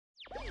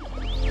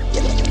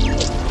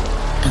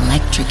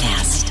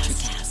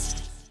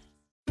Electrocast.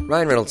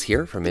 Ryan Reynolds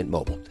here from Mint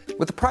Mobile.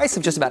 With the price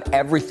of just about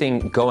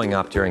everything going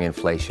up during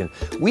inflation,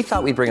 we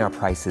thought we'd bring our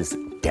prices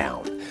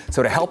down.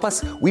 So to help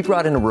us, we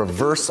brought in a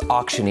reverse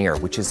auctioneer,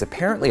 which is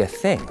apparently a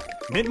thing.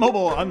 Mint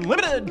Mobile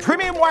Unlimited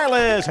Premium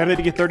Wireless. How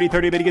to get 30,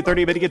 30, bit to get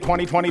 30, bit to get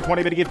 20, 20,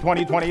 20, bit to get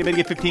 20, 20, bit to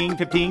get 15,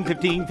 15,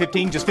 15,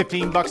 15, just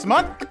 $15 a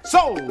month?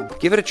 Sold!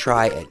 Give it a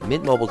try at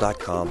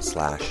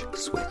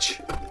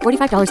mintmobile.com/switch.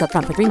 $45 up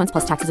front for 3 months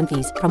plus taxes and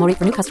fees. Promo rate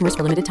for new customers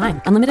for limited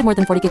time. Unlimited more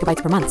than 40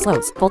 gigabytes per month.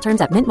 Slows full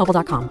terms at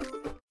mintmobile.com.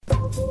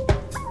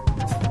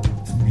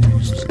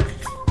 Music,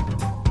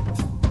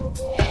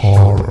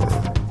 horror,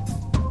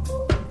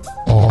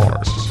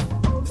 art,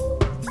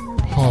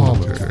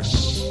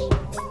 politics,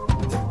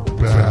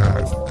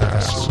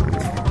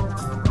 badassery.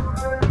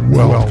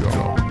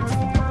 Welcome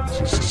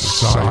to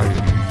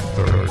Society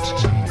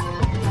 13.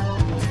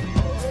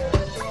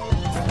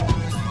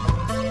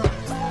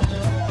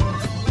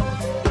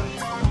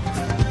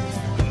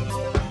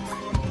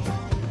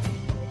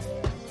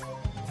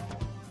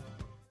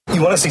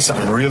 You want to see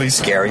something really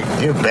scary?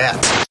 You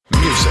bet.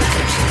 Music,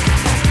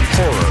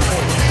 horror,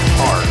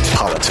 art,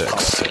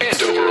 politics,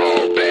 and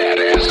overall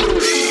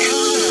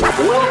badassery.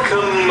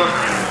 Welcome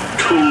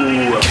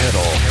to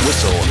Kettle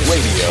Whistle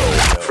Radio.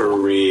 For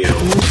Real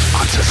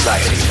On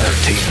Society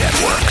 13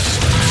 Networks.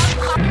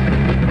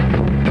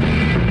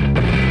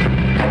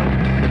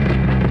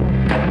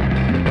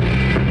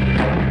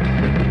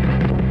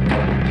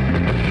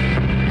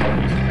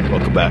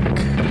 Welcome back.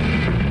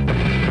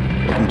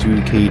 Welcome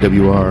to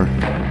KWR.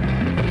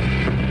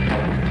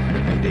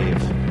 I'm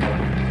Dave.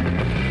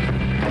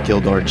 I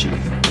killed Archie.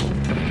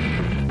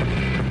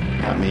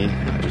 Not me,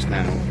 not just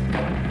now.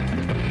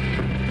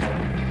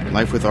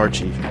 Life with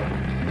Archie.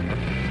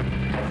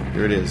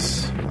 Here it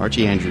is.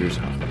 Archie Andrews,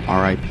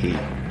 R.I.P.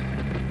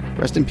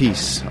 Rest in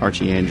peace,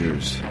 Archie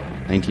Andrews,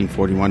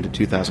 1941 to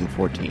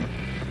 2014.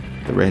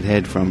 The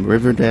redhead from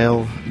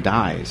Riverdale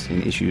dies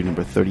in issue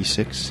number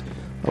 36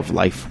 of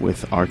Life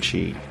with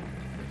Archie,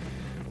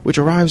 which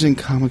arrives in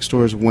comic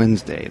stores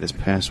Wednesday, this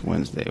past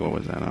Wednesday. What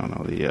was that? I don't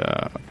know, the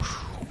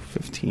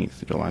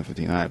 15th, July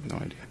 15th. I have no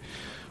idea.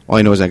 All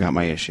I know is I got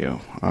my issue.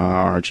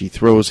 Archie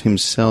throws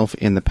himself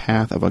in the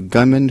path of a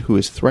gunman who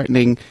is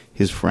threatening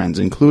his friends,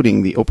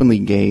 including the openly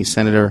gay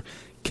Senator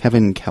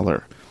Kevin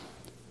Keller.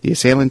 The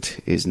assailant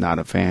is not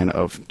a fan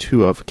of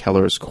two of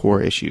Keller's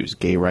core issues,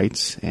 gay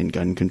rights and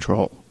gun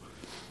control.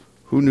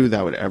 Who knew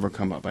that would ever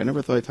come up? I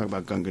never thought I'd talk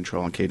about gun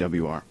control on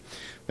KWR.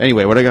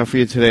 Anyway, what I got for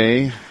you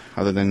today,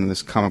 other than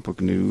this comic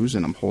book news,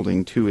 and I'm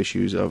holding 2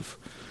 issues of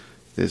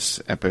this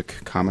epic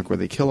comic where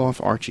they kill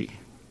off Archie.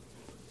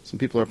 Some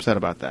people are upset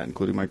about that,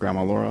 including my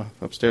grandma Laura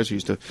upstairs, who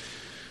used to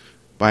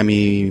buy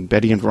me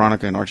Betty and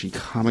Veronica and Archie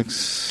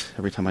comics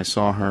every time I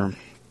saw her.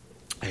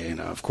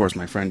 And, of course,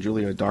 my friend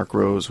Julia Dark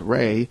Rose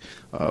Ray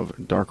of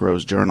Dark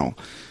Rose Journal,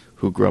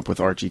 who grew up with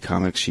Archie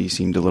comics. She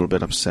seemed a little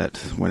bit upset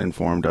when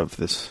informed of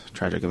this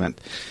tragic event.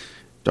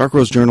 Dark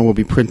Rose Journal will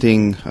be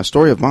printing a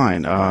story of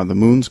mine. The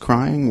Moon's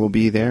Crying will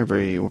be there.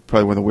 Probably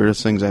one of the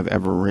weirdest things I've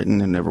ever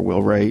written and ever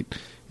will write.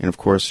 And, of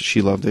course,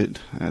 she loved it.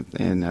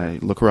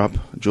 And look her up,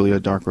 Julia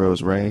Dark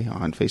Rose Ray,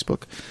 on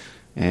Facebook.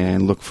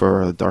 And look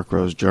for Dark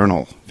Rose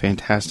Journal.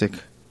 Fantastic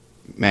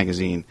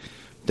magazine.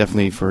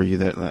 Definitely for you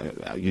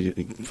that you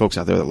folks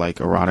out there that like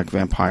erotic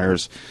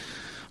vampires,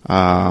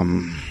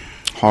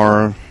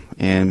 horror,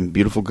 and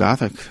beautiful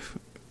gothic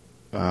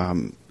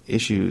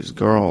issues,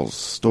 girls,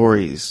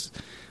 stories,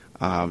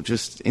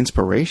 just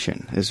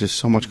inspiration. There's just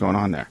so much going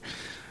on there.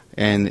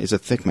 And it's a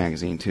thick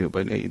magazine, too,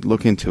 but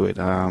look into it.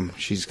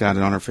 She's got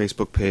it on her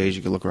Facebook page.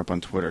 You can look her up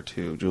on Twitter,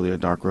 too, Julia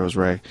Dark Rose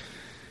Ray.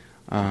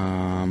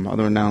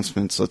 Other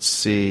announcements, let's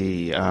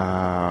see.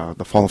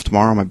 The Fall of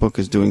Tomorrow, my book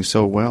is doing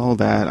so well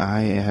that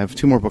I have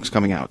 2 more books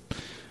coming out.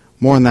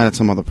 More on that at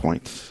some other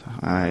point.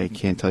 I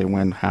can't tell you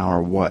when, how,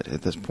 or what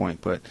at this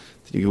point, but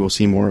you will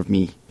see more of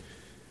me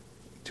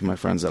to my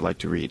friends that like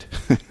to read.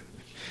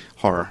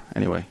 Horror,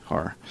 anyway,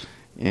 horror.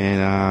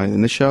 And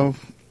in this show,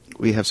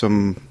 we have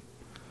some,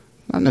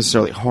 not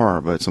necessarily horror,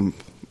 but some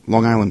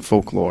Long Island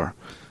folklore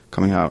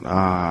coming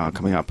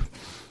up.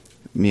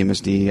 Me and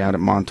Miss D out at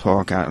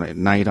Montauk, out at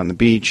night on the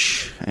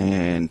beach,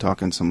 and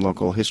talking some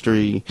local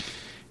history,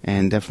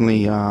 and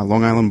definitely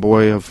Long Island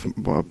boy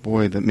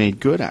that made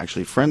good,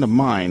 actually. Friend of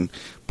mine,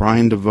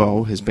 Brian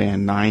DeVoe, his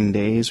band 9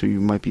 Days, who you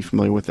might be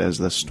familiar with as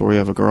the Story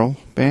of a Girl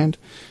band.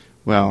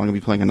 Well, I'm going to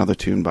be playing another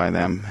tune by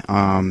them.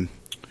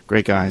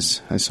 Great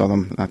guys. I saw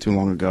them not too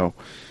long ago.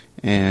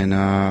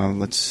 And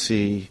let's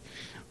see.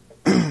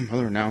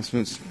 Other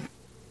announcements.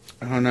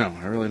 I don't know.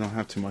 I really don't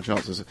have too much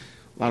else. There's a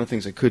lot of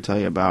things I could tell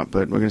you about,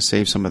 but we're going to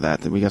save some of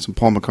that. We got some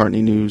Paul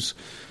McCartney news,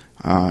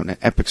 an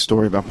epic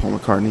story about Paul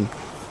McCartney,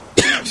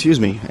 excuse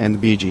me, and the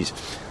Bee Gees.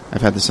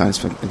 I've had the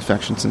sinus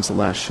infection since the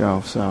last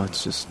show, so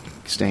it's just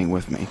staying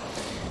with me.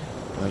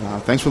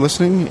 But thanks for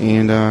listening,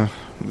 and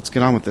let's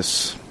get on with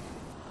this.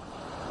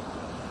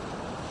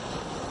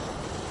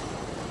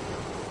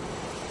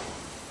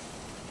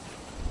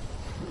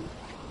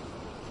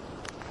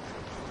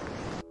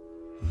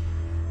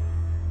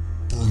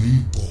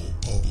 Burning Bull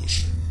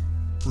Publishing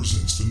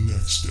presents the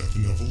next step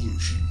in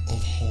evolution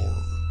of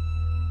horror.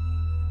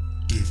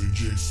 David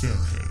J.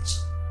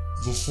 Fairhead's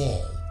The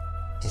Fall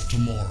of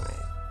Tomorrow.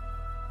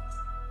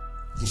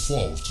 The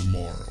Fall of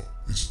Tomorrow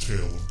is a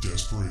tale of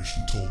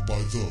desperation told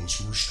by those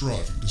who are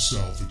striving to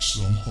salvage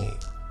some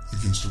hope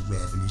against a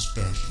ravenous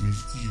bastion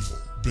of evil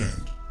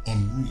bent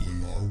on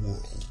ruling our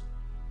world.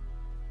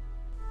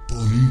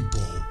 Burning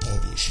Bulb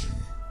Publishing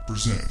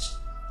presents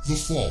The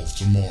Fall of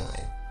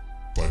Tomorrow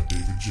by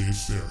David J.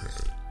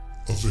 Fairhead.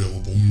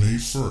 Available May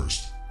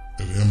 1st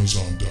at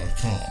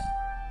Amazon.com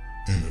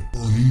and at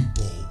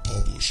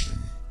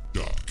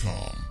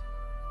burningbulbpublishing.com.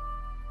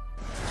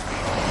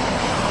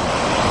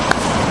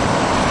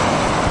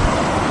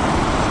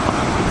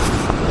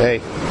 Hey,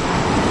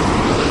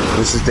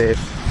 this is Dave.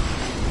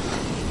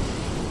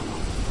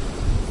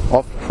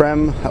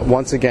 Off-prem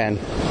once again.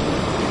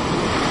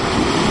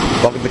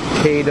 Welcome to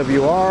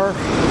KWR,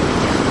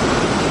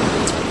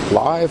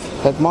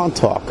 live at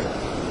Montauk.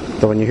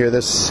 Though when you hear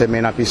this, it may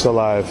not be so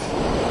live.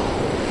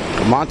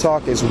 But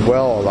Montauk is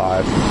well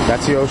alive.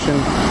 That's the ocean,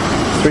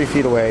 3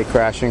 feet away,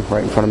 crashing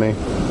right in front of me.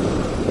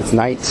 It's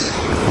night.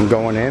 I'm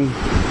going in.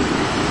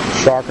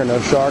 Shark or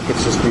no shark,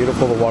 it's just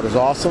beautiful. The water's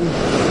awesome.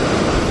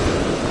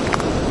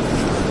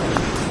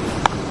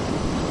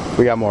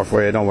 We got more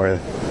for you, don't worry.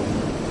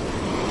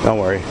 Don't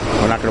worry.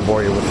 We're not going to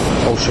bore you with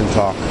ocean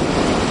talk.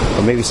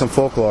 But maybe some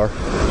folklore.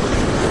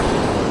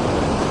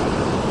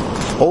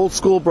 Old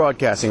school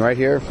broadcasting right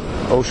here.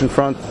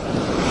 Oceanfront.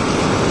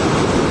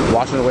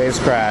 Watching the waves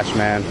crash,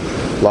 man.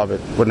 Love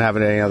it. Wouldn't have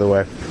it any other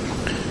way.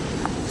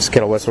 It's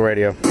Kettle Whistle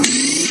Radio.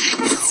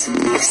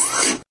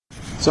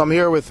 So I'm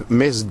here with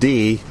Miss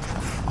D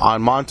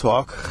on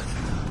Montauk,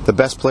 the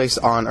best place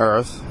on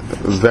earth.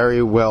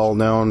 Very well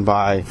known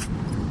by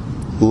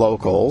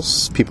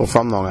locals, people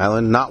from Long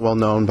Island, not well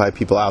known by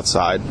people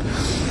outside.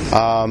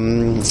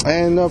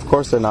 And of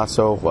course they're not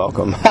so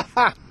welcome.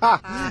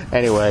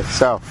 Anyway,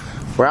 so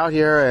we're out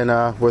here and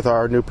with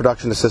our new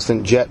production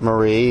assistant Jet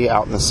Marie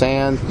out in the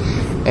sand,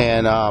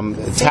 and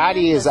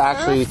Taddy is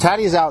out in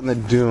the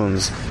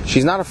dunes.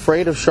 She's not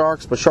afraid of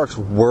sharks, but sharks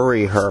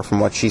worry her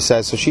from what she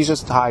says, so she's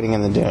just hiding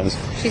in the dunes.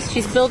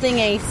 She's building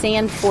a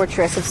sand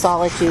fortress of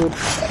solitude.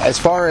 As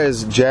far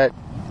as Jet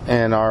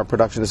and our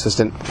production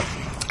assistant,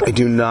 I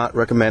do not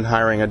recommend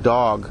hiring a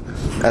dog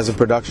as a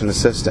production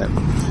assistant.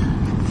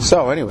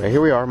 So anyway,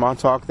 here we are,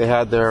 Montauk. They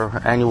had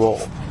their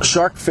annual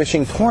shark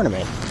fishing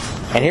tournament.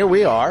 And here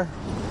we are,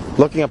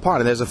 looking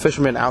upon it. There's a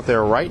fisherman out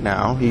there right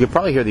now. You can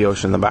probably hear the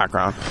ocean in the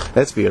background.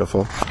 It's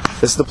beautiful.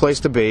 This is the place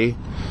to be.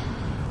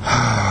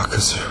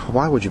 Because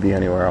why would you be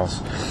anywhere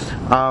else?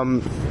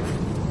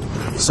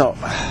 So,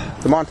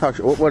 the Montauk,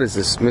 what is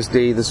this, Miss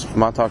D, this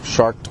Montauk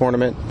Shark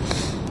Tournament?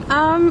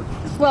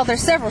 Well,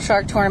 there's several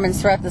shark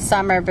tournaments throughout the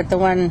summer, but the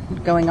one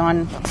going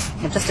on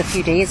just a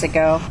few days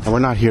ago. And we're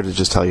not here to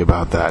just tell you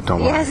about that,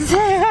 don't worry. Yes.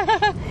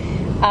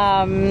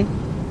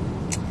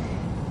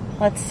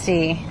 Let's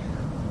see.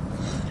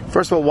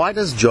 First of all, why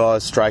does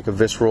Jaws strike a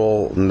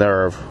visceral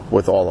nerve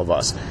with all of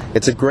us?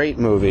 It's a great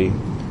movie.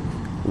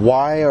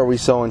 Why are we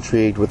so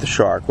intrigued with the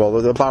shark?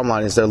 Well, the bottom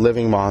line is they're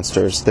living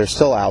monsters. They're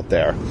still out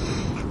there.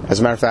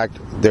 As a matter of fact,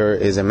 there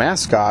is a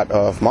mascot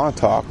of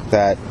Montauk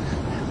that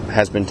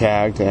has been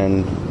tagged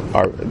and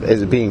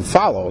is being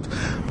followed.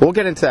 We'll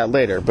get into that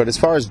later. But as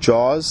far as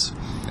Jaws,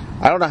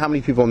 I don't know how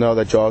many people know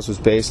that Jaws was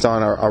based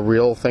on a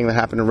real thing that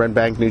happened in Red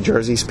Bank, New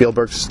Jersey.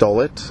 Spielberg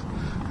stole it.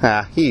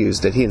 He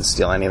used it. He didn't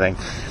steal anything.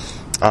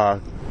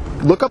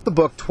 Look up the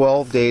book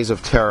 12 Days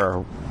of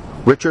Terror,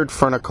 Richard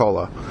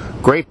Fernicola.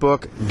 Great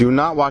book. Do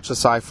not watch the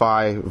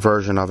sci-fi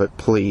version of it,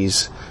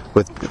 please,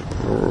 with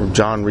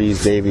John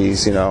Rhys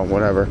Davies,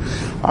 whatever.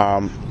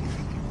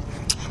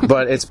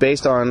 But it's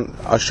based on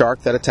a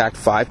shark that attacked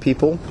 5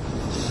 people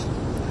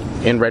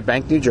in Red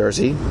Bank, New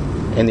Jersey,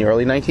 in the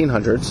early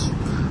 1900s,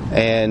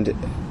 and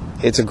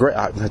it's a great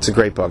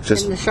book.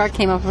 And the shark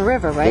came up the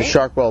river, right? The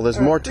shark. Well, there's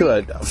more to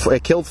it.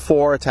 It killed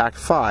 4, attacked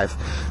 5,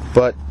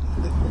 but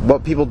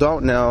what people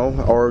don't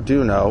know or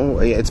do know,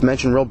 it's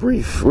mentioned real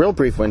brief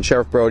when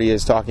Sheriff Brody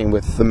is talking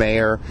with the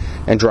mayor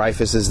and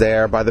Dreyfus is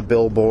there by the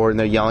billboard and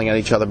they're yelling at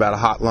each other about a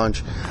hot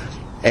lunch,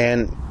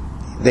 and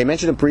they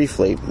mention it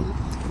briefly.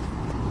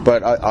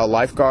 But a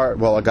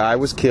lifeguard, a guy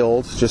was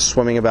killed just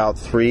swimming about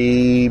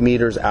 3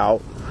 meters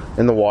out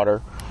in the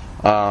water.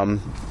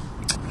 And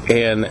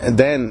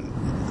then,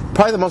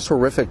 probably the most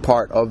horrific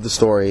part of the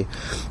story,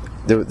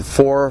 the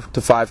 4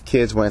 to 5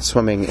 kids went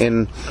swimming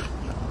in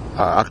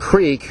a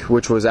creek,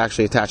 which was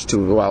actually attached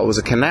to, it was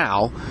a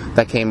canal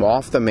that came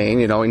off the main.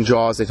 In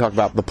Jaws, they talk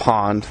about the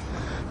pond.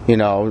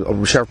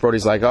 Sheriff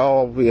Brody's like,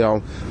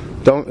 don't,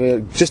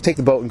 just take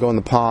the boat and go in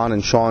the pond.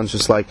 And Sean's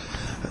just like,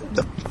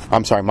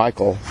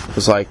 Michael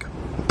was like,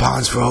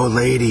 ponds for old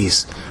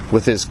ladies,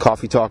 with his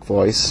coffee talk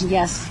voice.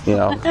 Yes.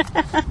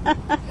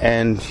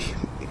 And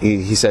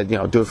he said,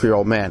 do it for your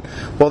old man.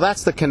 Well,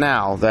 that's the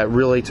canal that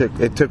really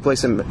took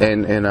place in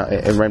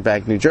Red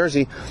Bank, New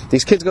Jersey.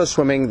 These kids go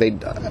swimming.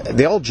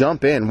 They all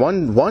jump in.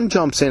 One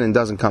jumps in and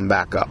doesn't come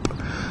back up.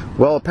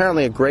 Well,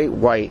 apparently a great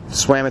white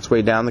swam its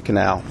way down the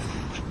canal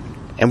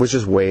and was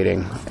just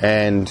waiting.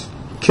 And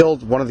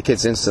killed one of the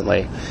kids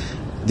instantly.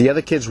 The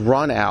other kids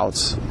run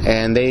out,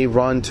 and they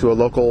run to a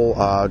local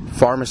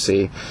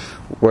pharmacy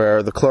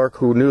where the clerk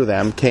who knew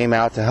them came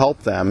out to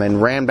help them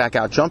and ran back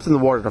out, jumped in the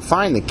water to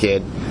find the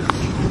kid.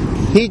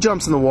 He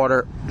jumps in the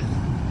water,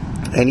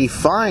 and he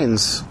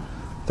finds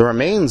the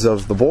remains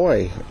of the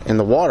boy in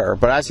the water,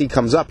 but as he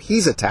comes up,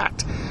 he's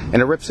attacked,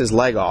 and it rips his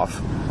leg off.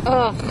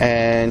 Ugh.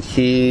 And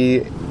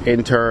he,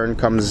 in turn,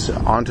 comes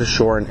onto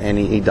shore, and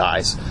he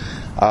dies.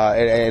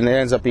 And it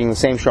ends up being the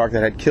same shark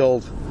that had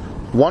killed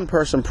one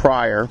person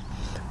prior.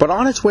 But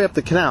on its way up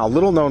the canal,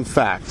 little known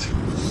fact,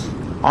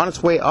 on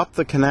its way up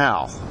the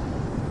canal,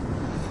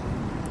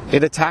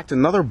 it attacked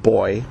another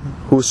boy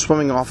who was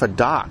swimming off a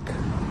dock.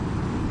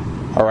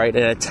 All right,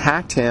 it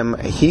attacked him.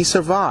 He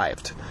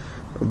survived,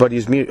 but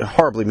he's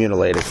horribly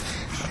mutilated.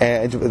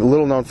 And a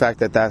little known fact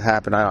that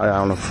happened.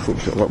 I don't know.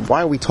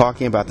 Why are we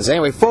talking about this?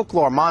 Anyway,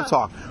 folklore,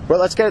 Montauk. Well,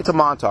 let's get into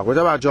Montauk. We're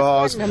talking about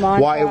Jaws.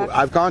 Why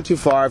I've gone too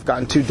far. I've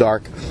gotten too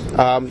dark.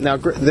 Now,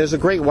 there's a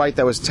great white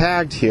that was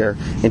tagged here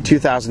in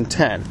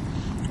 2010.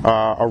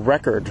 A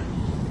record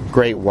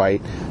great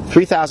white,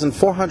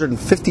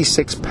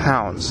 3,456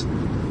 pounds.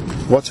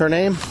 What's her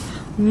name?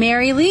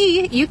 Mary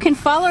Lee. You can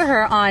follow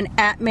her on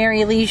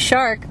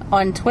 @MaryLeeShark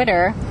on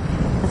Twitter.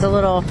 There's a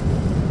little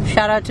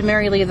shout out to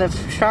Mary Lee the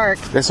shark.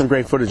 There's some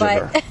great footage of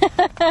her.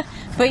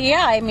 But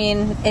yeah, I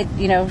mean,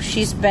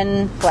 she's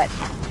been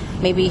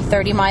maybe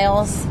 30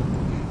 miles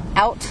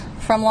out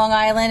from Long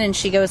Island, and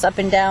she goes up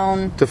and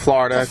down to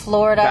Florida,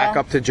 back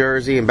up to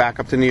Jersey, and back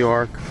up to New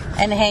York,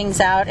 and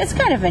hangs out. It's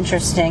kind of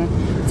interesting.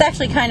 It's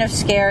actually kind of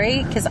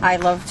scary because I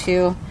love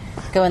to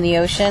go in the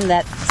ocean.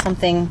 That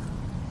something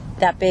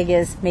that big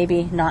is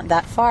maybe not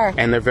that far.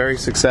 And they're very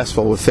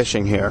successful with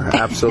fishing here.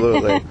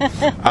 Absolutely.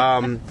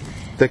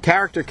 The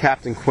character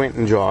Captain Quint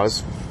in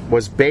Jaws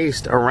was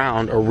based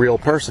around a real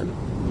person.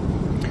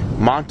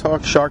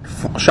 Montauk shark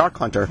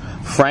hunter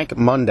Frank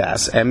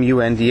Mundas,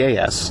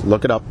 M-U-N-D-A-S,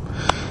 look it up.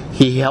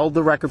 He held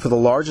the record for the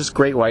largest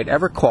great white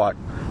ever caught,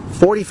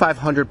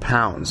 4,500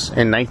 pounds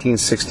in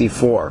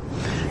 1964.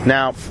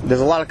 Now,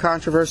 there's a lot of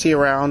controversy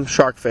around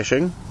shark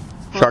fishing,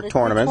 shark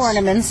tournaments.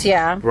 Tournaments,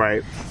 yeah.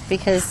 Right.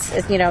 Because,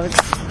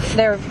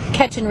 they're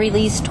catch and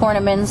release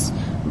tournaments,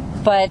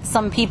 but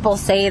some people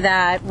say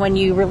that when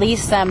you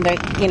release them,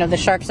 the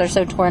sharks are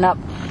so torn up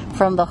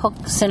from the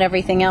hooks and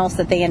everything else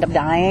that they end up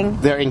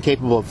dying. They're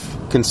incapable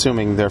of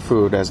consuming their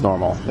food as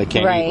normal. They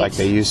can't eat like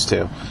they used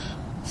to.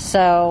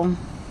 So...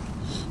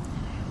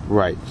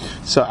 Right.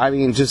 So, I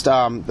mean, just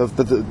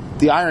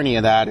the irony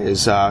of that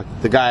is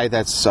the guy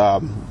that's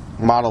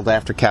modeled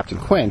after Captain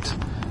Quint,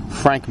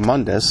 Frank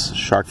Mundas,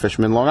 shark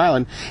fisherman, Long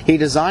Island, he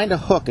designed a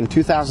hook in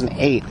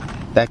 2008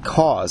 that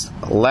caused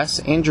less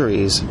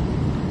injuries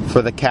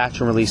for the catch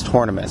and release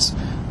tournaments.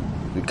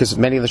 Because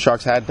many of the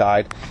sharks had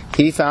died,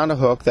 he found a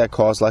hook that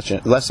caused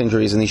less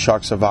injuries, and these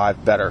sharks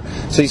survived better.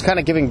 So he's kind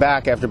of giving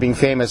back after being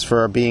famous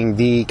for being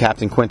the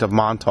Captain Quint of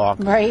Montauk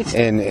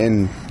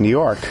in New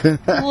York. A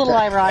little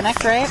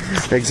ironic, right?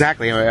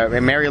 Exactly.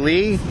 Mary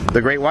Lee, the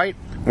great white,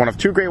 one of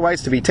two great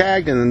whites to be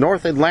tagged in the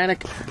North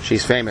Atlantic.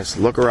 She's famous.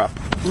 Look her up.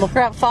 Look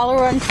her up. Follow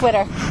her on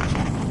Twitter.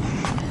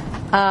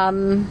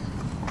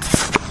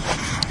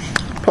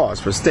 Pause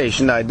for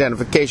station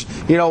identification.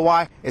 You know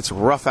why? It's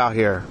rough out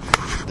here.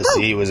 The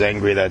sea was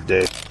angry that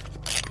day.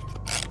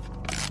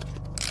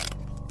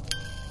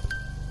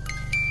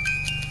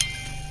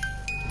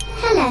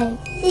 Hello,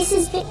 this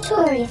is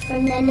Victoria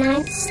from the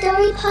Ninth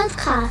Story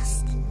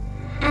Podcast.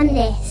 And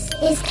this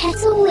is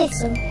Kettle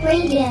Whistle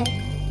Radio.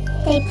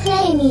 They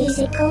play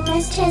music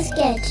almost as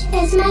good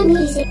as my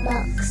music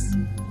box.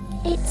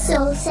 It's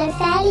also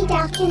fairly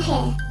dark in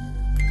here.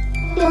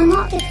 You're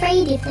not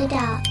afraid of the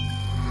dark,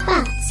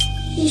 but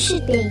you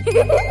should be.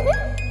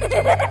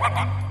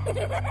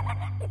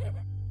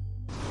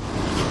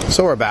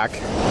 So we're back.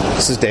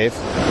 This is Dave.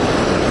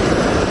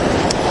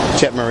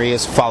 Jet Marie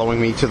is following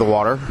me to the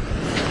water.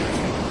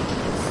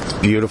 It's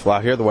beautiful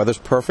out here. The weather's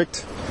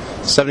perfect.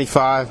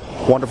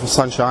 75, wonderful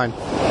sunshine.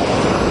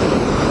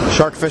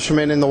 Shark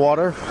fishermen in the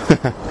water.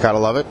 Gotta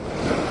love it.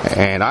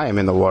 And I am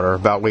in the water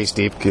about waist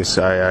deep because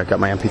I got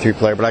my MP3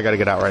 player, but I gotta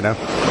get out right now.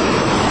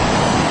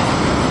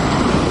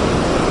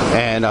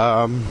 And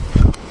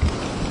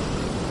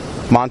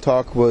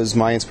Montauk was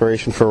my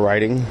inspiration for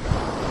writing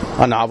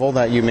a novel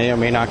that you may or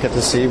may not get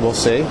to see. We'll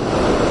see.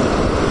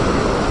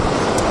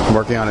 I'm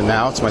working on it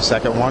now. It's my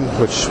second one,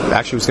 which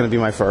actually was going to be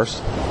my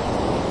first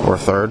or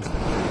third.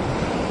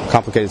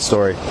 Complicated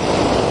story.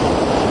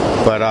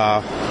 But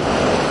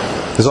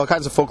there's all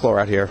kinds of folklore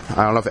out here.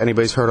 I don't know if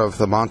anybody's heard of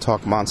the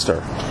Montauk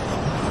Monster.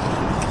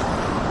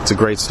 It's a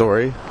great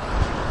story.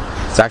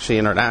 It's actually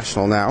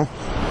international now.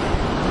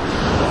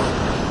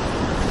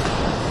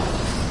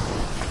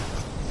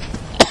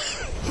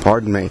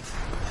 Pardon me.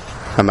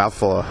 A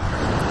mouthful of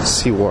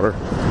seawater.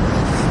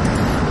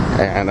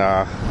 And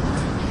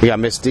we got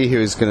Miss D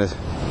who's going to...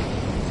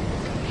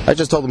 I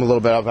just told them a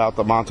little bit about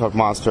the Montauk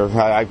Monster.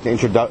 I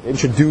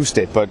introduced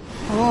it, but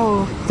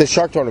the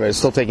shark tournament is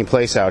still taking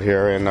place out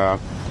here. And I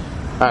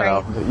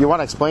don't know. You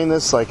want to explain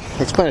this?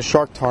 Explain a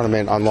shark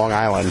tournament on Long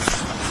Island.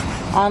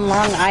 on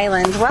Long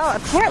Island. Well,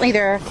 apparently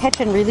there are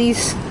catch and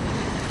release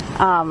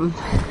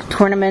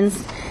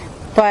tournaments,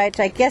 but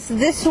I guess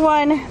this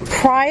one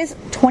prize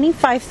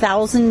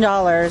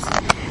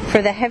 $25,000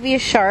 for the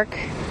heaviest shark,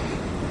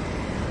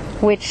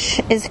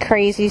 which is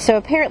crazy. So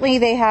apparently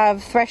they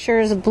have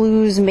threshers,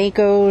 blues,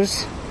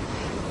 makos.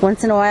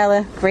 Once in a while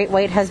a great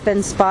white has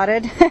been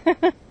spotted.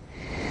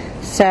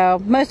 So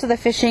most of the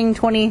fishing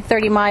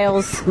 20-30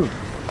 miles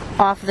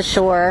off the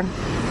shore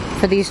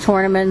for these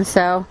tournaments,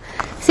 so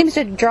seems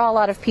to draw a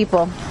lot of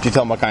people. Did you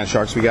tell them what kind of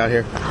sharks we got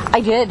here? I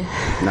did.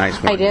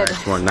 Nice one. I did.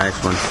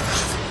 Nice one.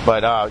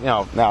 But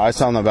now I was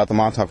telling them about the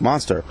Montauk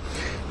Monster.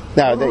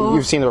 Now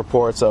you've seen the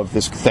reports of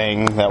this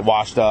thing that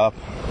washed up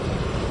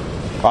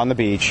on the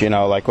beach. It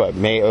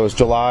was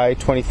July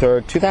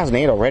 23rd,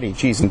 2008 already.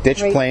 Jeez, in Ditch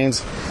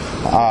Plains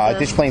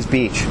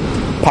Beach,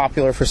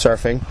 popular for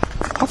surfing.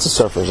 Lots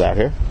of surfers out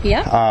here.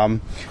 Yeah.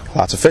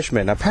 Lots of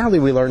fishermen. Apparently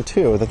we learned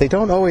too that they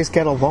don't always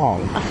get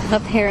along.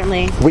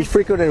 Apparently. We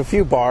frequented a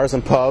few bars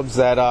and pubs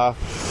that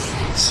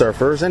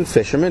surfers and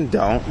fishermen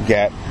don't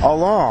get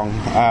along.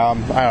 I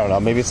don't know.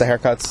 Maybe it's the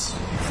haircuts.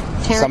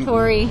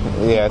 Territory.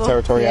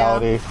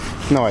 Territoriality.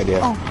 Yeah. No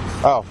idea.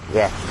 Oh,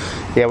 yeah.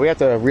 Yeah, we have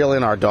to reel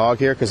in our dog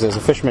here because there's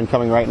a fisherman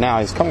coming right now.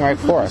 He's coming right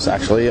for us,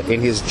 actually,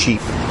 in his Jeep.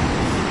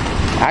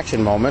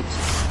 Action moment.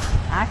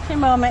 Action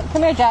moment.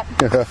 Come here, Jack.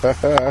 All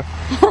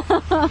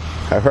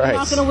right. I'm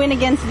not going to win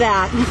against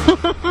that.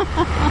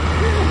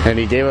 And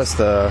he gave us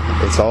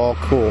it's all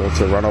cool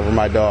to run over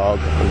my dog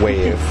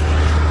wave.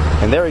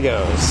 And there he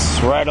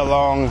goes, right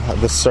along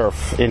the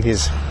surf in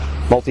his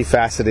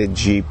multifaceted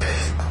Jeep.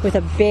 With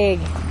a big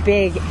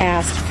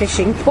ass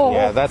fishing pole.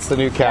 Yeah, that's the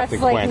new Captain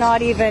Quint. Quint.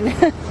 Not even.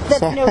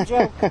 That's no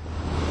joke.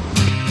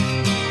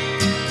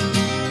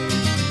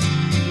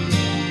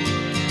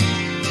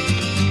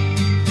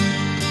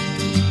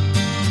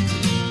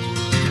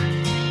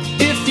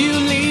 If you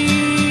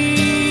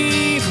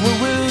leave, where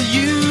will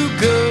you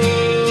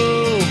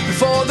go?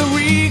 Before the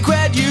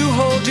regret you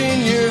hold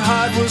in your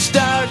heart will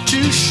start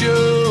to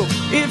show.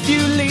 If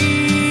you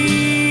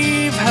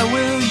leave, how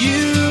will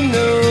you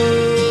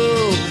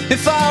know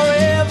if our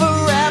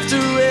ever after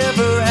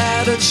ever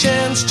had a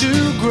chance to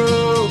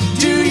grow?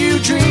 Do you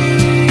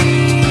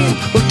dream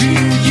or do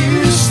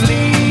you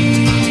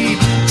sleep?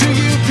 Do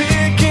you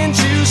pick and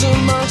choose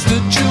amongst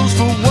the jewels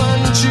for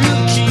one to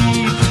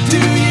keep? Do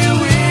you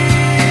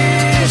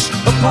wish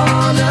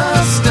upon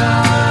a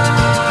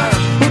star,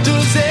 or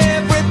does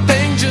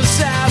everything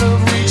just out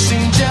of reach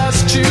seem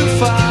just too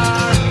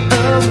far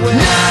away?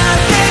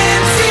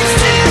 Nothing seems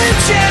to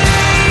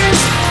change,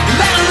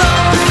 let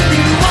alone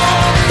you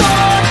won't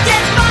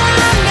forget my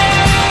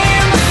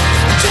name.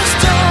 Just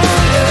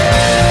don't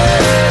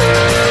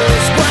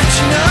lose what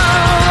you know.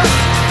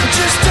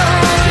 Just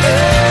don't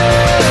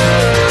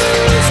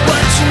lose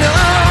what you know.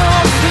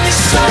 When you're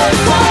so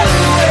far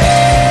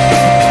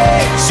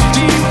away, so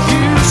do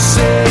you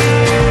say?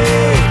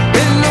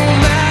 And no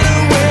matter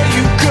where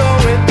you go,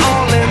 it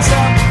all ends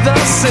up the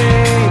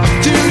same.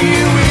 Do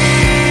you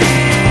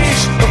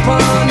wish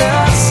upon a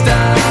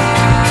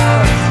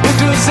star, or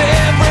does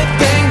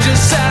everything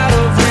just out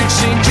of reach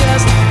seem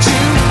just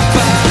too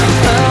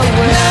far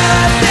away?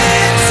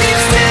 Nothing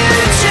seems to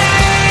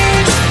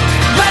change,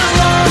 let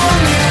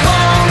alone you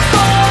won't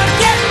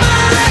forget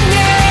my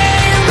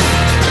name.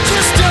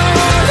 Just don't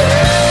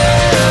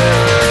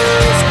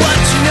lose what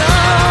you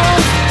know.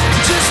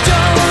 Just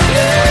don't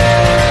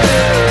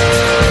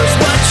lose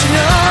what you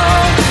know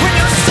when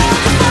you're so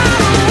far away.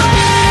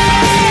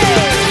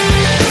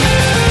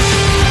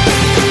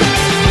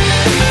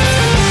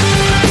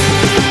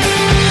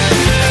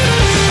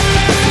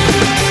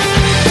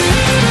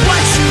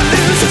 What you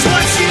lose is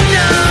what you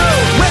know.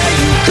 Where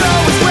you go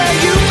is where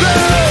you go.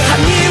 How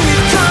near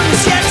we've come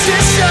is yet to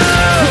show.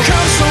 We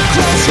come so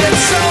close yet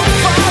so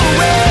far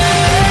away.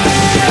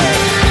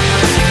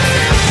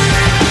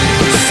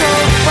 So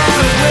far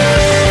away.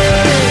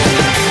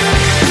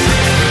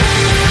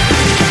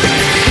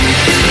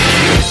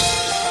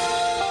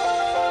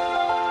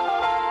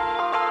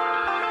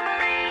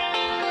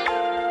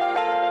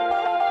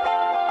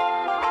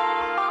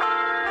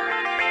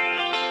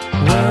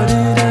 What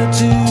did I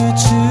do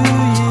to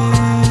you?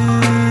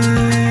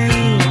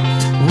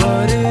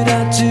 What did I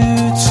do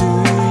to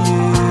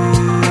you?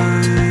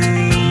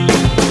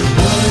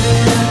 What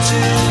did I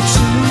do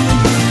to you?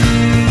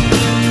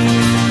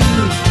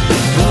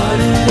 What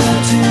did I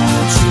do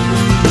to you?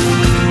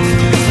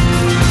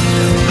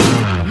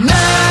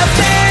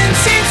 Nothing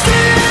seems to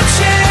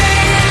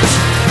change,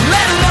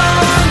 let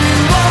alone you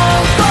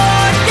won't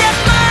forget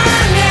my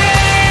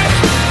name.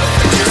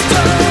 Just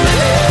don't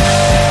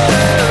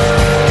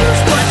lose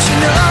what you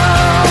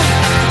know.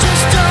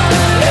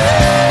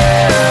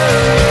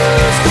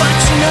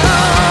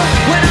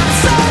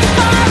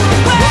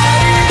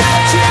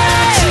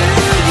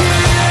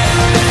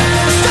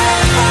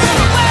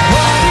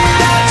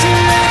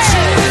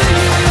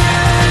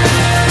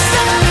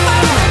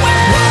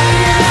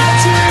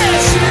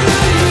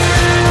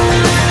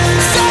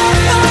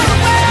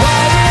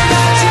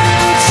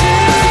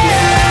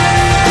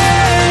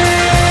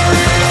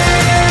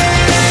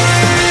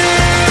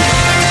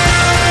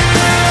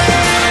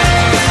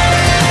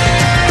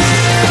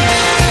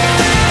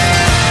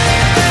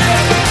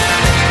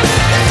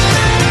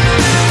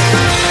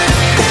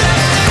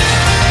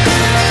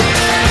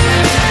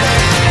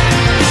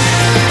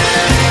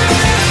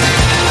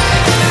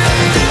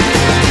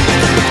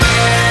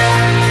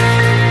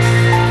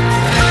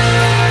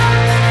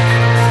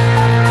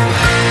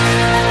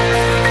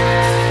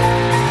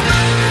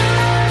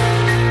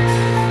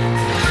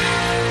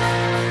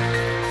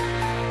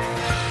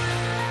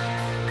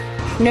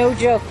 No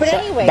joke. But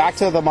anyway. Back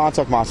to the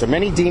Montauk Monster.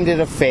 Many deemed it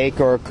a fake,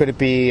 or could it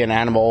be an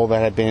animal that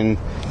had been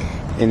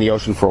in the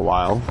ocean for a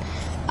while?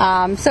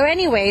 So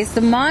anyways,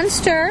 the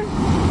monster,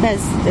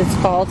 as it's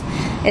called,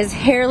 is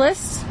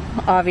hairless,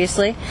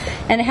 obviously,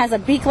 and it has a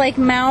beak-like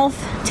mouth,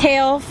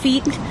 tail,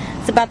 feet.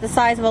 It's about the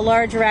size of a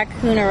large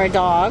raccoon or a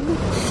dog.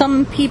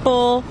 Some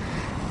people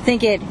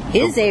think it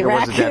is a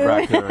raccoon. Was a dead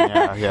raccoon,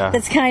 yeah.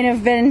 That's kind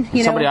of been,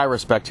 Somebody I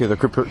respect, too, the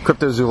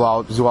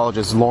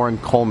cryptozoologist Lauren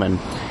Coleman,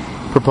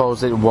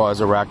 proposed it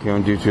was a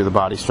raccoon due to the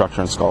body structure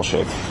and skull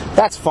shape.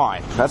 That's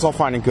fine. That's all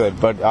fine and good.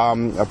 But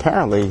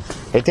apparently,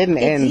 it didn't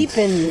end. It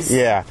deepens.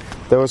 Yeah.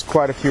 There was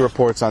quite a few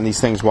reports on these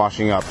things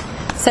washing up.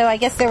 So I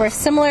guess there were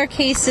similar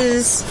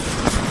cases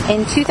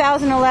in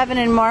 2011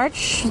 in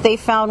March. They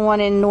found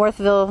one in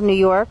Northville, New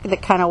York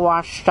that kind of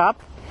washed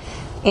up.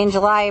 In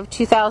July of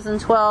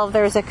 2012,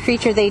 there was a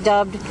creature they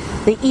dubbed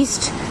the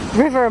East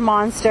River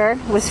Monster,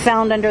 was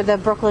found under the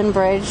Brooklyn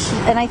Bridge.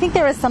 And I think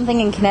there was something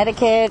in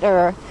Connecticut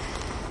or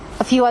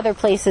a few other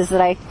places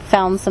that I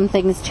found some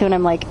things too, and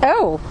I'm like,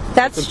 oh,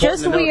 that's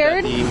just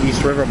weird. The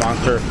East River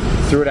Monster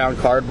threw down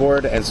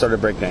cardboard and started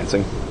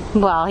breakdancing.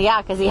 Well,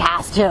 yeah, because he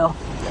has to.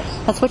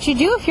 That's what you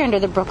do if you're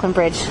under the Brooklyn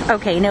Bridge.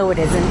 Okay, no, it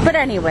isn't. But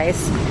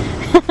anyways.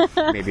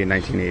 Maybe in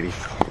 1980.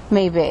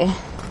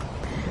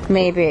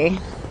 Maybe.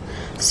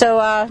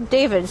 So,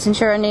 David, since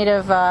you're a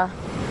native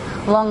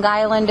Long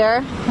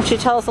Islander, why don't you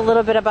tell us a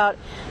little bit about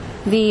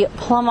the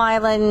Plum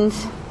Island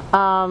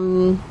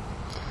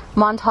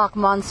Montauk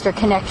Monster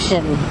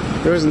connection?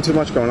 There isn't too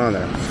much going on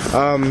there.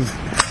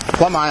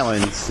 Plum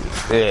Island,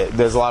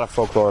 there's a lot of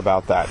folklore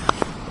about that.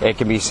 It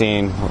can be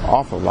seen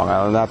off of Long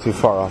Island, not too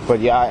far off.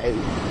 But yeah,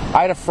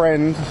 I had a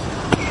friend,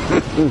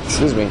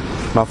 excuse me,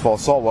 mouthful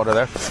of salt water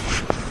there,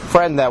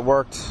 friend that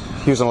worked,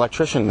 he was an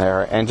electrician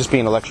there, and just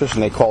being an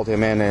electrician, they called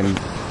him in, and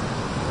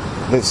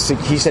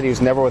he said he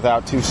was never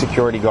without 2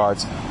 security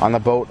guards on the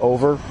boat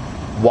over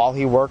while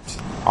he worked,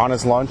 on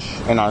his lunch,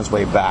 and on his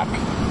way back.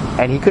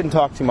 And he couldn't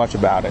talk too much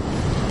about it.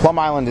 Plum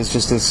Island is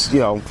just this,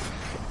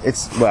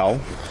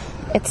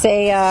 it's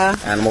a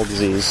animal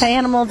disease.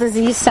 Animal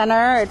disease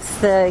center. It's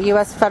the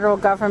U.S. federal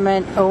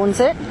government owns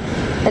it.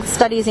 It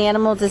studies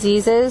animal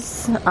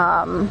diseases,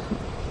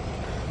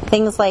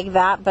 things like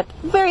that, but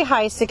very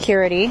high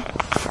security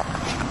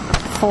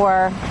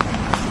for,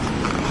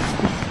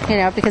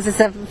 because it's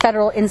a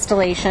federal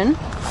installation.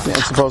 Yeah,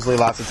 and supposedly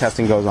lots of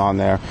testing goes on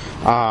there.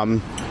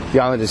 The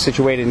island is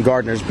situated in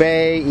Gardiner's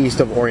Bay, east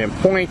of Orient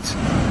Point,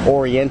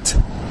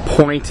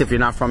 if you're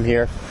not from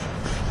here.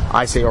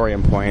 I say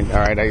Orient Point. All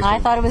right. I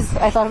thought it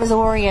was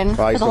Orion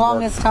for the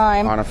longest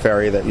time. On a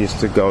ferry that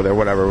used to go there,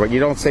 whatever. But you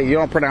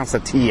don't pronounce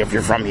the T if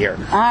you're from here.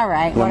 All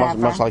right.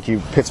 Much like you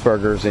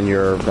Pittsburghers in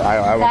your.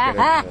 I won't get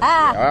into this.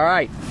 All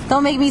right.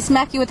 Don't make me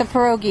smack you with a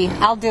pierogi.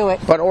 I'll do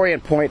it. But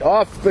Orient Point,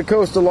 off the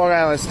coast of Long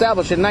Island,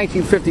 established in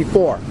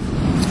 1954,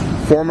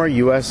 former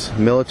U.S.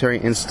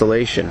 military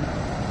installation.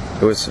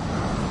 It was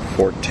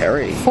Fort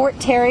Terry. Fort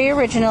Terry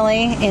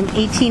originally in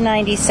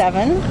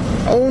 1897.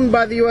 Owned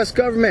by the U.S.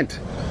 government.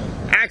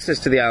 Access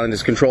to the island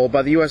is controlled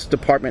by the U.S.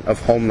 Department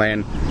of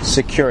Homeland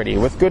Security,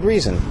 with good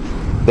reason.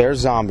 There's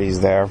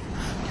zombies there.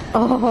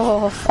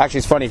 Oh. Actually,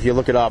 it's funny, if you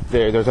look it up,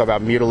 they're talking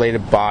about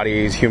mutilated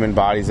bodies, human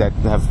bodies that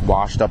have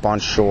washed up on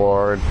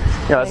shore.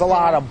 There's a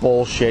lot of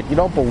bullshit. You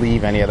don't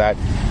believe any of that.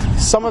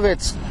 Some of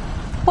it's...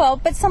 Well,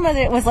 but some of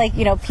it was like,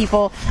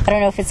 people, I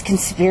don't know if it's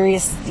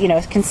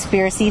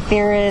conspiracy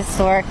theorists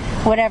or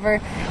whatever,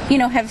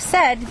 have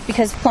said,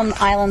 because Plum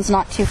Island's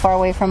not too far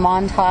away from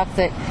Montauk,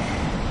 that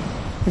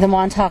the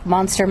Montauk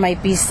Monster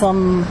might be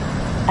some,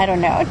 I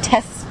don't know,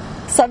 test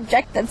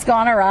subject that's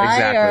gone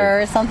awry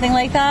or something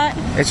like that.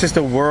 It's just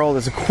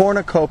it's a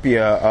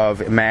cornucopia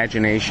of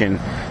imagination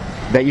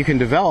that you can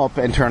develop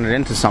and turn it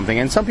into something,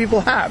 and some people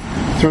have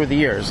through the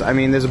years. I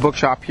mean, there's a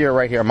bookshop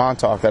right here in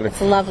Montauk that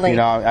it's lovely.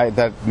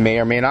 That may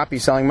or may not be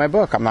selling my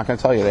book. I'm not going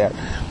to tell you that.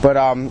 But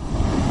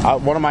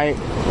one of my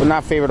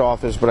not favorite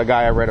authors, but a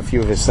guy I read a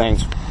few of his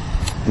things,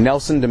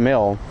 Nelson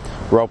DeMille,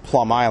 wrote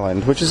Plum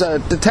Island, which is a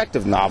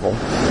detective novel,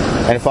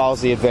 and it follows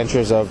the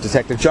adventures of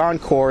Detective John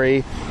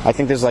Corey. I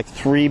think there's like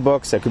 3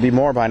 books. There could be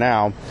more by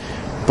now.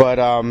 But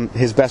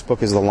his best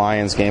book is The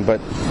Lion's Game. But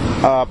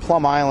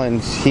Plum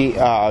Island,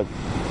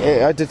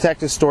 a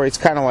detective story. It's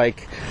kind of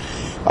like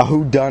a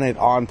whodunit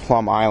on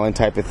Plum Island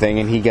type of thing,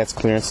 and he gets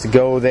clearance to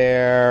go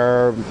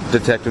there,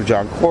 Detective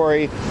John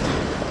Corey.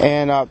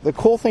 And the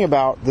cool thing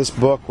about this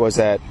book was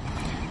that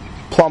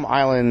Plum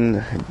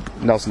Island,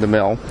 Nelson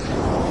DeMille,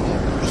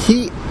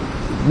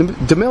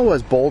 DeMille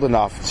was bold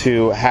enough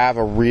to have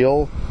a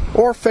real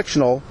or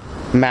fictional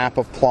map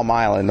of Plum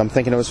Island. I'm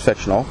thinking it was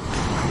fictional,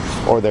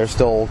 or they're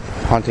still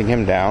hunting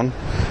him down.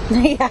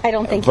 Yeah, I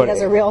don't think he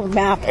has a real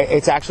map.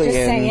 It's actually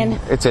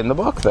it's in the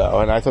book,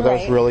 though, and I thought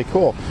that was really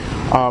cool.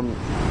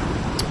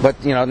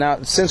 But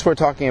now since we're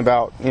talking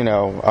about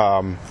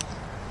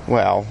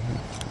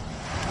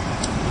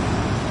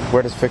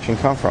where does fiction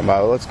come from?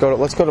 Let's go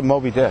to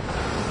Moby Dick.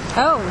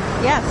 Oh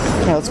yes.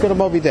 Yeah, let's go to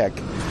Moby Dick.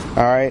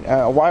 All right.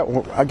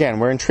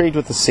 We're intrigued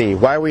with the sea.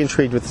 Why are we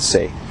intrigued with the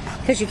sea?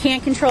 Because you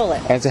can't control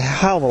it. And it's a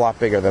hell of a lot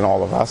bigger than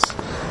all of us.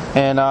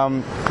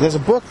 And there's a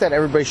book that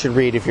everybody should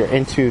read if you're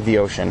into the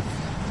ocean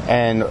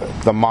and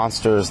the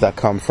monsters that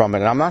come from it.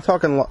 And I'm not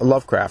talking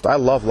Lovecraft. I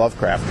love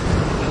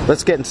Lovecraft.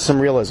 Let's get into some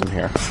realism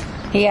here.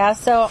 Yeah,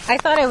 so I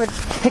thought I would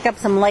pick up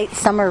some light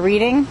summer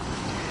reading,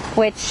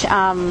 which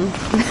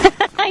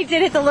I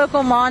did at the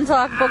local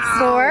Montauk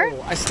bookstore.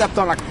 Ow, I stepped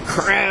on a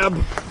crab.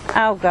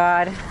 Oh,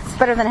 God. It's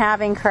better than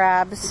having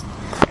crabs.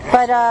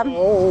 But,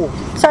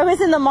 so I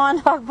was in the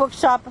Montauk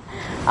bookshop.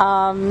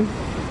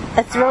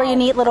 It's really a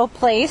neat little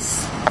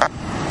place.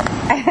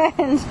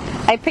 And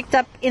I picked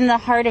up In the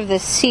Heart of the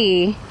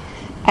Sea,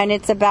 and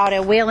it's about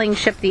a whaling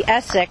ship, the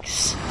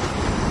Essex.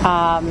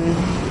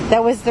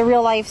 That was the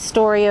real-life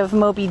story of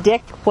Moby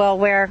Dick, well,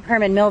 where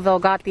Herman Melville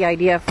got the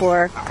idea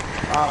for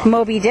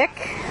Moby Dick.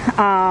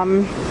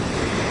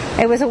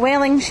 It was a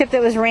whaling ship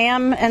that was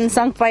rammed and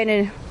sunk by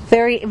a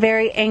very,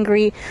 very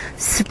angry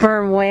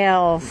sperm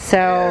whale.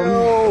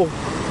 So,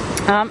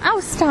 oh,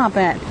 stop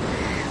it.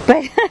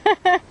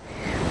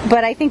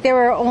 But I think there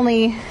were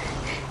only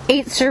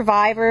 8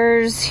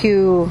 survivors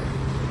who,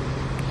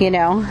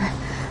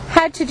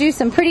 had to do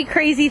some pretty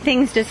crazy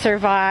things to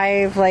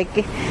survive, like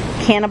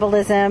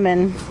cannibalism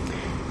and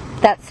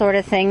that sort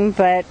of thing.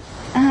 But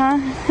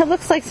it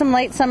looks like some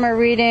light summer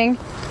reading.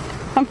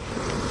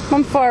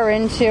 I'm far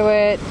into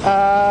it.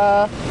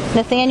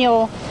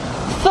 Nathaniel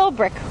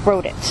Philbrick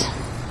wrote it.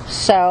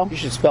 So you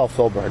should spell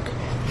Philbrick.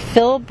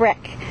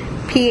 Philbrick.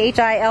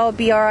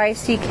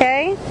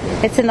 Philbrick.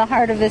 It's In the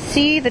Heart of the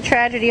Sea, the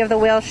tragedy of the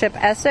whale ship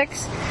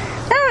Essex.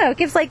 I don't know, it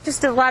gives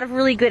just a lot of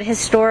really good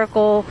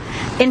historical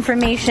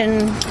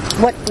information,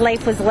 what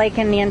life was like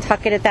in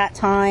Nantucket at that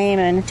time,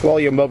 and to all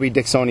you Moby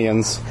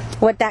Dixonians,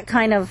 what that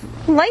kind of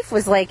life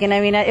was like. And I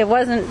mean, it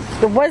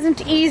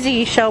wasn't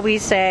easy, shall we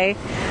say.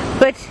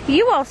 But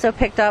you also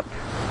picked up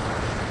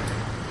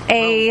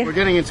we're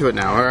getting into it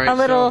now, all right? A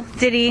little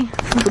ditty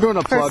we're doing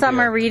a for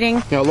summer here.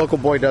 reading. Local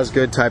boy does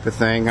good type of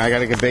thing. I got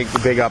to get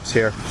big ups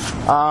here.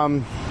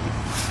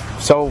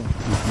 So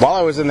while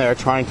I was in there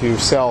trying to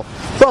sell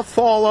The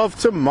Fall of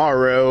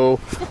Tomorrow,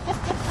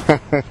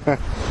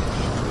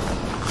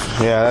 yeah,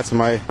 that's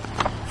my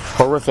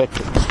horrific,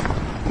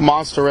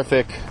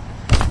 monsterific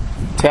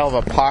tale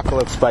of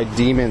apocalypse by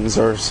demons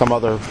or some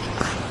other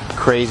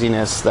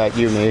craziness that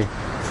you may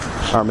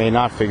or may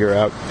not figure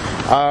out.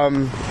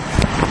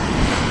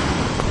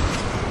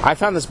 I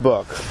found this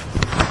book.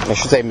 I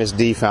should say Miss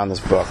D found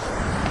this book.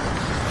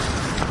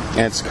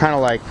 And it's kind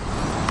of like,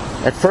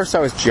 at first I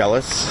was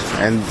jealous,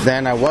 and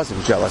then I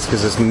wasn't jealous,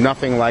 because there's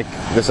nothing like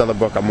this other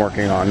book I'm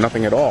working on.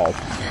 Nothing at all.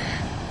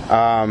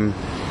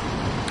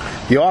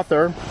 The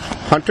author,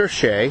 Hunter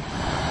Shea.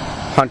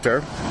 Hunter,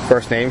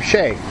 first name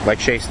Shea, like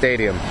Shea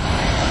Stadium.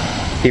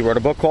 He wrote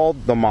a book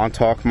called The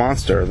Montauk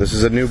Monster. This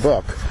is a new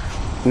book.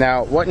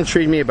 Now, what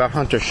intrigued me about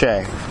Hunter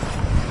Shea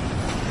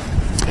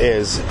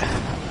is...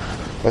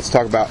 Let's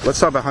talk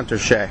about Hunter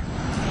Shea.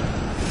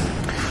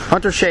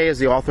 Hunter Shea is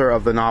the author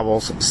of the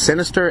novels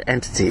Sinister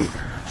Entity,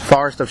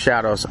 Forest of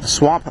Shadows,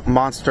 Swamp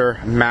Monster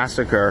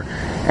Massacre,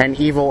 and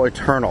Evil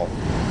Eternal.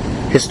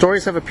 His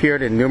stories have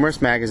appeared in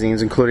numerous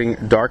magazines, including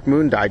Dark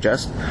Moon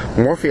Digest,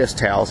 Morpheus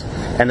Tales,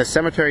 and the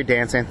Cemetery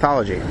Dance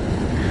Anthology.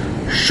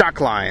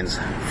 Shock Lines,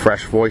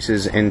 Fresh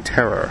Voices in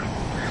Terror.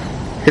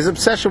 His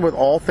obsession with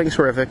all things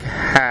horrific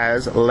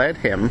has led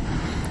him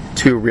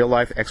to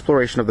real-life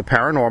exploration of the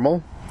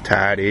paranormal,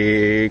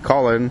 Taddy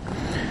Collin,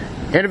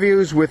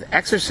 interviews with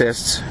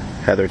exorcists,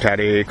 Heather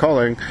Taddy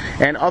Collin,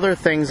 and other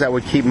things that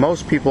would keep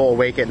most people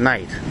awake at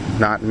night,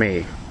 not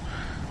me.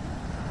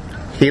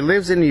 He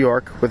lives in New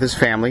York with his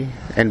family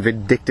and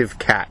vindictive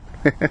cat.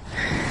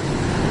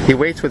 He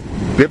waits with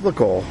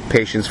biblical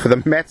patience for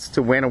the Mets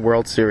to win a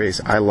World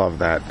Series. I love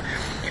that.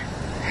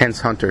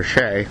 Hence Hunter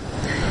Shea.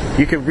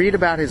 You can read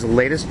about his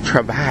latest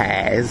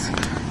travails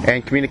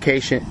and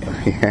communicate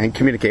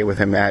with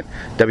him at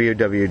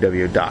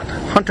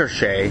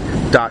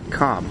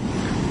www.huntershea.com.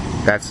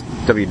 That's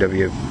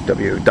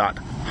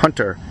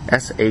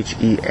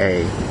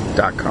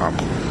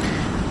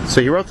www.huntershea.com.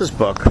 So he wrote this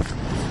book,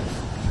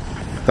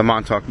 The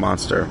Montauk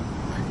Monster.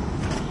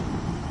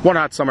 One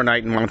hot summer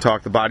night in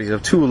Montauk, the bodies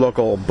of 2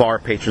 local bar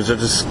patrons are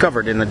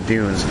discovered in the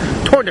dunes,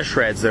 torn to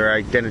shreds, their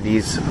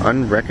identities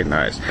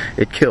unrecognized.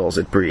 It kills,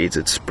 it breeds,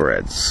 it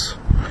spreads.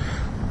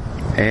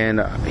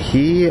 And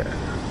he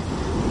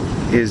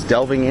is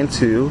delving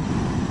into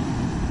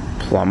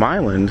Plum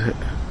Island,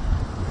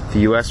 the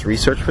U.S.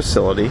 research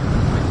facility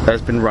that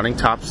has been running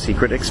top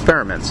secret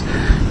experiments.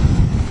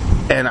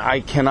 And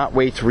I cannot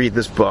wait to read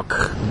this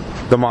book,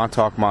 The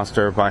Montauk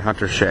Monster by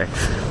Hunter Shea.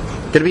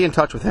 Gonna be in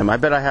touch with him. I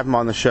bet I have him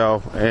on the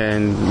show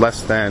in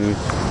less than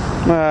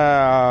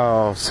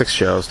 6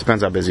 shows.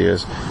 Depends how busy he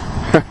is.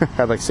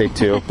 I'd like to say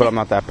 2, but I'm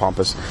not that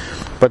pompous.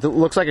 But it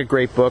looks like a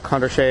great book,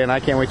 Hunter Shea, and I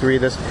can't wait to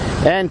read this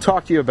and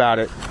talk to you about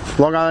it.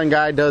 Long Island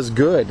Guy does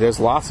good. There's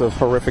lots of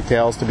horrific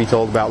tales to be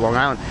told about Long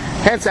Island.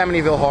 Hence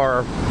Amityville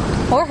Horror.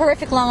 Or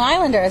horrific Long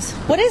Islanders.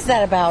 What is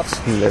that about?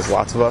 There's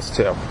lots of us,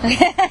 too.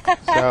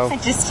 So,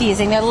 just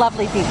teasing. They're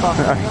lovely people.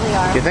 They really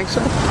are. You think so?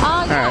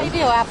 Oh, yeah, I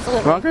do.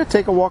 Absolutely. Well, I'm going to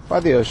take a walk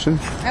by the ocean.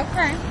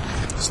 Okay.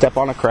 Step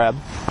on a crab.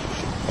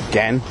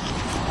 again.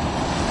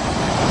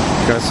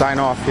 Gonna sign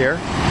off here.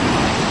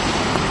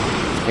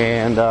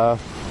 And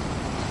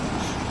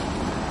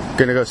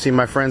gonna go see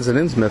my friends in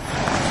Innsmouth.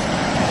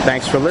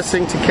 Thanks for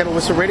listening to Kettle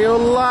Whistle Radio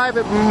live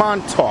at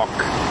Montauk.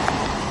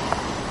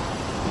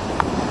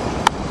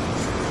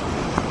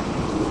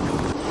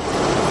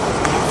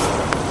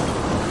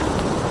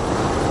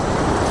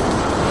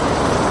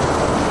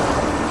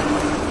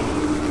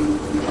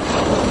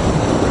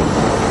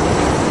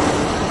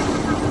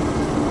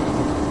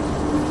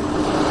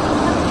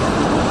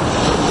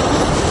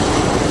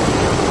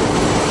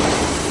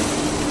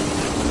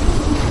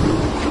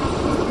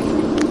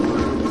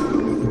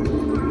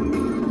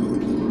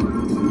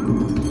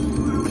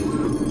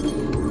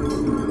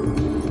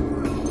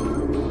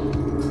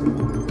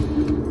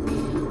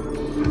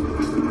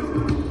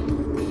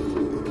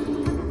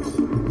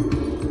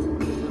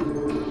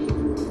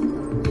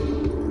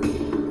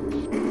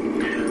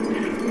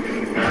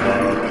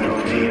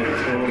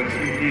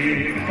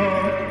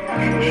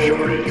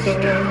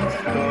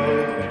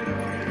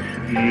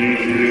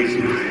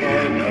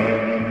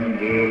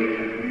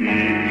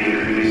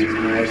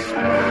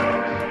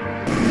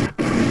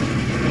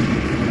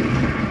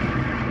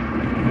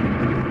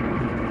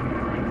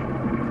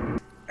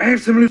 I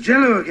have some loose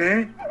jello,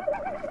 okay?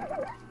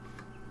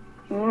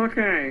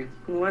 Okay,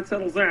 well that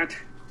settles that.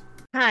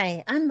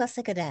 Hi, I'm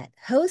Lessa Cadet,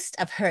 host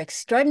of Her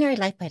Extraordinary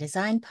Life by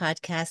Design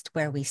podcast,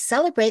 where we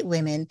celebrate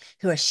women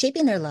who are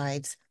shaping their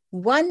lives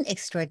one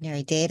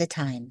extraordinary day at a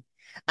time.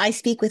 I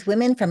speak with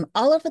women from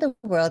all over the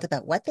world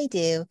about what they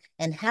do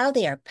and how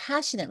they are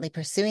passionately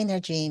pursuing their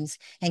dreams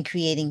and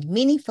creating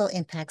meaningful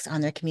impacts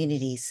on their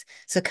communities.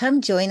 So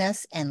come join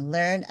us and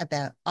learn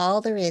about all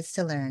there is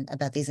to learn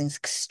about these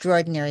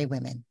extraordinary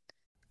women.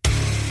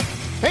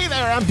 Hey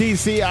there, I'm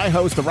DC. I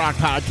host the rock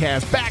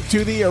podcast, Back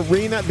to the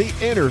Arena, The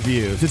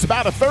Interviews. It's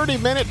about a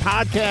 30-minute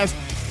podcast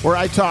where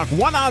I talk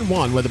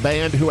one-on-one with a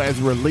band who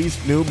has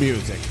released new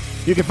music.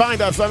 You can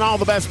find us on all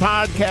the best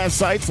podcast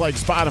sites like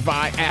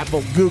Spotify,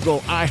 Apple, Google,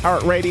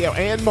 iHeartRadio,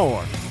 and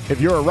more.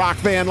 If you're a rock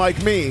fan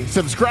like me,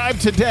 subscribe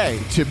today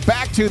to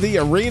Back to the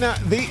Arena,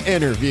 The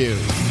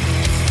Interviews.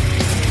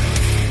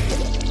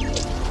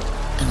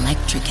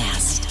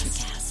 Electricast.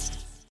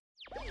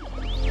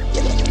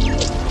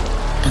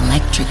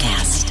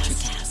 Electricast.